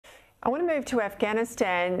I want to move to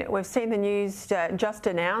Afghanistan. We've seen the news just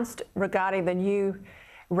announced regarding the new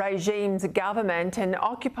regime's government and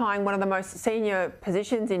occupying one of the most senior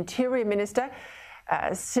positions, Interior Minister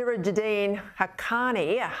Sirajuddin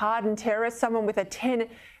Haqqani, a hardened terrorist, someone with a $10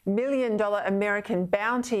 million American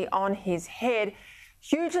bounty on his head.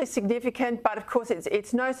 Hugely significant, but of course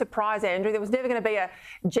it's no surprise, Andrew, there was never going to be a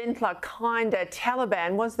gentler, kinder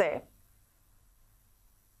Taliban, was there?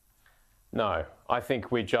 No, I think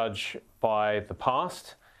we judge by the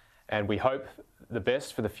past and we hope the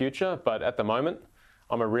best for the future. But at the moment,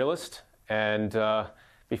 I'm a realist, and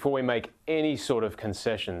before we make any sort of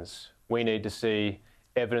concessions, we need to see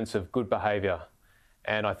evidence of good behaviour.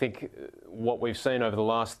 And I think what we've seen over the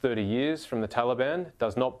last 30 years from the Taliban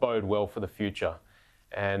does not bode well for the future.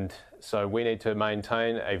 And so we need to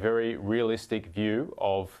maintain a very realistic view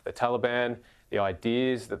of the Taliban, the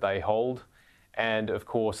ideas that they hold, and of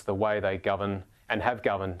course the way they govern and have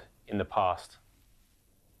governed in the past.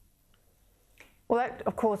 Well, that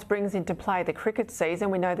of course brings into play the cricket season.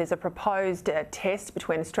 We know there's a proposed test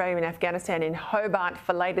between Australia and Afghanistan in Hobart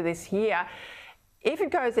for later this year. If it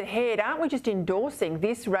goes ahead, aren't we just endorsing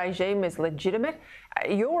this regime as legitimate?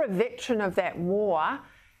 You're a veteran of that war.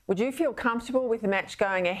 Would you feel comfortable with the match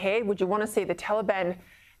going ahead? Would you want to see the Taliban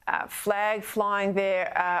flag flying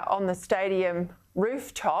there on the stadium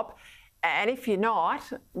rooftop? And if you're not,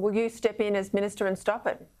 will you step in as minister and stop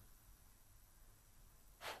it?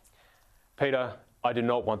 Peter, I do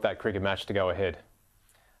not want that cricket match to go ahead.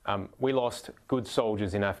 We lost good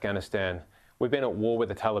soldiers in Afghanistan. We've been at war with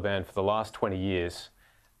the Taliban for the last 20 years.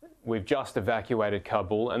 We've just evacuated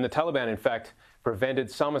Kabul, and the Taliban, in fact,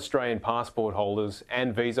 prevented some Australian passport holders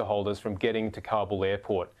and visa holders from getting to Kabul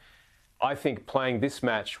airport. I think playing this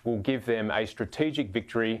match will give them a strategic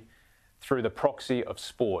victory through the proxy of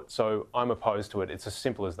sport. So I'm opposed to it. It's as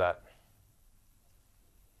simple as that.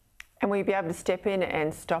 And will you be able to step in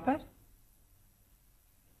and stop it?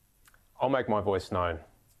 I'll make my voice known.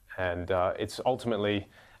 And it's ultimately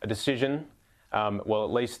a decision. Well,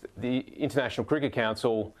 at least the International Cricket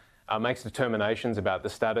Council makes determinations about the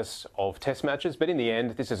status of test matches. But in the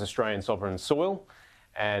end, this is Australian sovereign soil.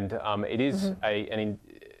 And it is an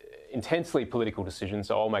intensely political decision.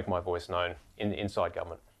 So I'll make my voice known inside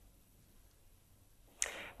government.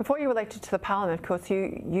 Before you were elected to the Parliament, of course,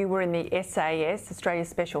 you were in the SAS, Australia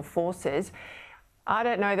Special Forces. I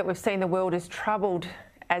don't know that we've seen the world as troubled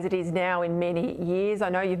as it is now in many years. I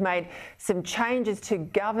know you've made some changes to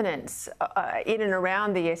governance in and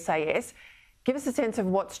around the SAS. Give us a sense of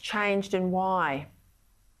what's changed and why.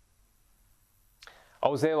 I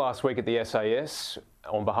was there last week at the SAS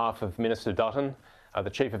on behalf of Minister Dutton. The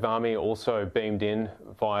Chief of Army also beamed in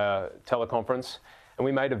via teleconference. And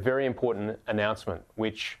we made a very important announcement,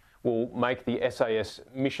 which will make the SAS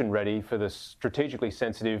mission ready for the strategically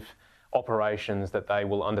sensitive operations that they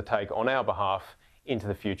will undertake on our behalf into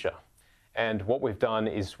the future. And what we've done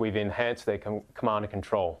is we've enhanced their command and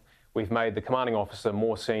control. We've made the commanding officer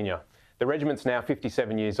more senior. The regiment's now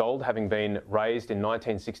 57 years old, having been raised in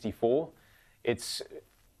 1964. It's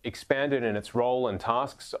expanded in its role and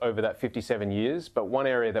tasks over that 57 years, but one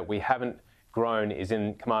area that we haven't grown is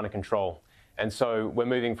in command and control. And so we're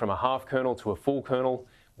moving from a half colonel to a full colonel.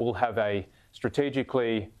 We'll have a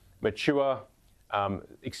strategically mature,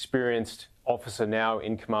 experienced officer now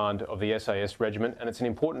in command of the SAS regiment. And it's an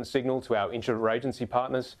important signal to our interagency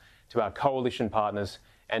partners, to our coalition partners,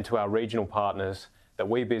 and to our regional partners that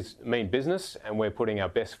we mean business, and we're putting our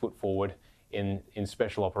best foot forward in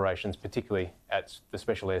special operations, particularly at the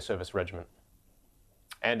Special Air Service Regiment.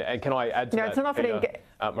 And can I add to that? It's not Peter,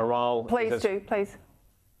 morale. Please.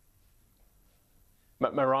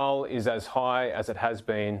 Morale is as high as it has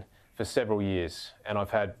been for several years, and I've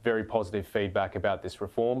had very positive feedback about this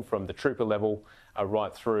reform from the trooper level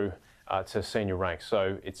right through to senior ranks.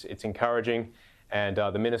 So it's encouraging, and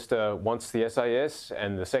the Minister wants the SAS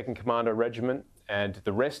and the 2nd Commander Regiment and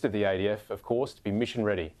the rest of the ADF, of course, to be mission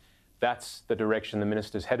ready. That's the direction the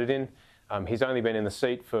Minister's headed in. He's only been in the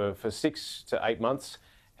seat for 6 to 8 months,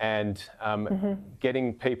 and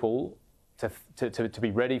getting people to be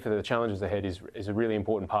ready for the challenges ahead is a really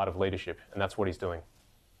important part of leadership, and that's what he's doing.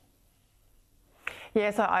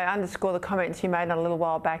 Yes, I underscore the comments you made a little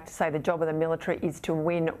while back to say the job of the military is to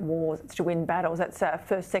win wars, it's to win battles. That's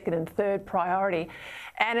first, second and third priority.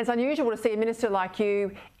 And it's unusual to see a minister like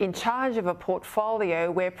you in charge of a portfolio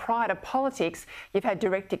where prior to politics, you've had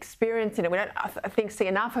direct experience in it. We don't, I think, see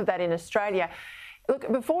enough of that in Australia. Look,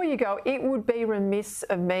 before you go, it would be remiss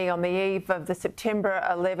of me on the eve of the September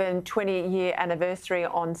 11 20-year anniversary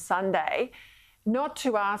on Sunday not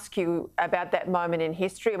to ask you about that moment in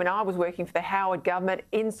history. I mean, I was working for the Howard government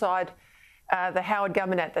inside the Howard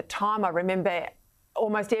government at the time. I remember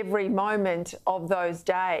almost every moment of those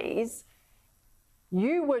days.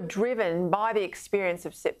 You were driven by the experience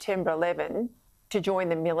of September 11 to join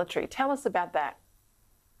the military. Tell us about that.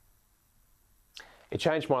 It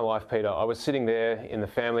changed my life, Peter. I was sitting there in the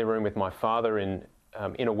family room with my father in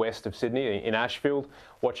inner west of Sydney, in Ashfield,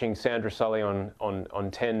 watching Sandra Sully on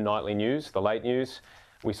 10 nightly news, the late news.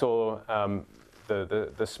 We saw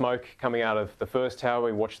the smoke coming out of the first tower.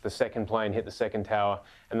 We watched the second plane hit the second tower,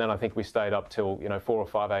 and then I think we stayed up till 4 or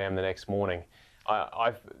 5 a.m. the next morning.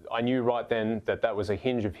 I knew right then that that was a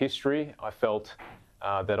hinge of history. I felt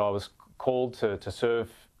that I was called to serve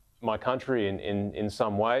my country in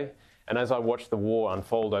some way. And as I watched the war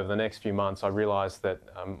unfold over the next few months, I realised that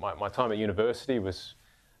my time at university was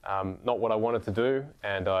not what I wanted to do,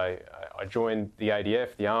 and I joined the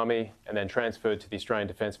ADF, the Army, and then transferred to the Australian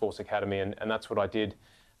Defence Force Academy, and that's what I did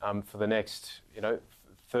for the next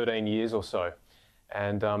 13 years or so.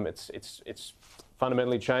 And it's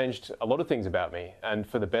fundamentally changed a lot of things about me, and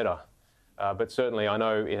for the better. But certainly I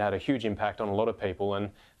know it had a huge impact on a lot of people. And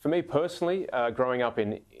for me personally, growing up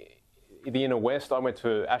in the inner west, I went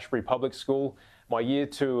to Ashbury Public School. My year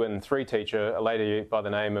 2 and 3 teacher, a lady by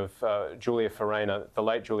the name of Julia Farina, the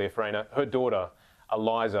late Julia Farina, her daughter,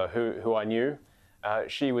 Eliza, who I knew,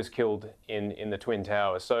 she was killed in the Twin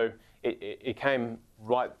Towers. So it came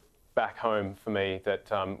right back home for me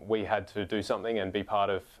that we had to do something and be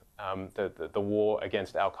part of the war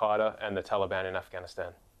against Al-Qaeda and the Taliban in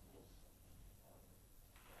Afghanistan.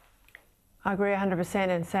 I agree 100%,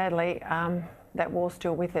 and sadly, that war's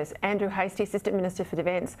still with us. Andrew Hastie, Assistant Minister for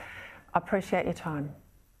Defence, I appreciate your time.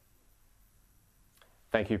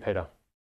 Thank you, Peter.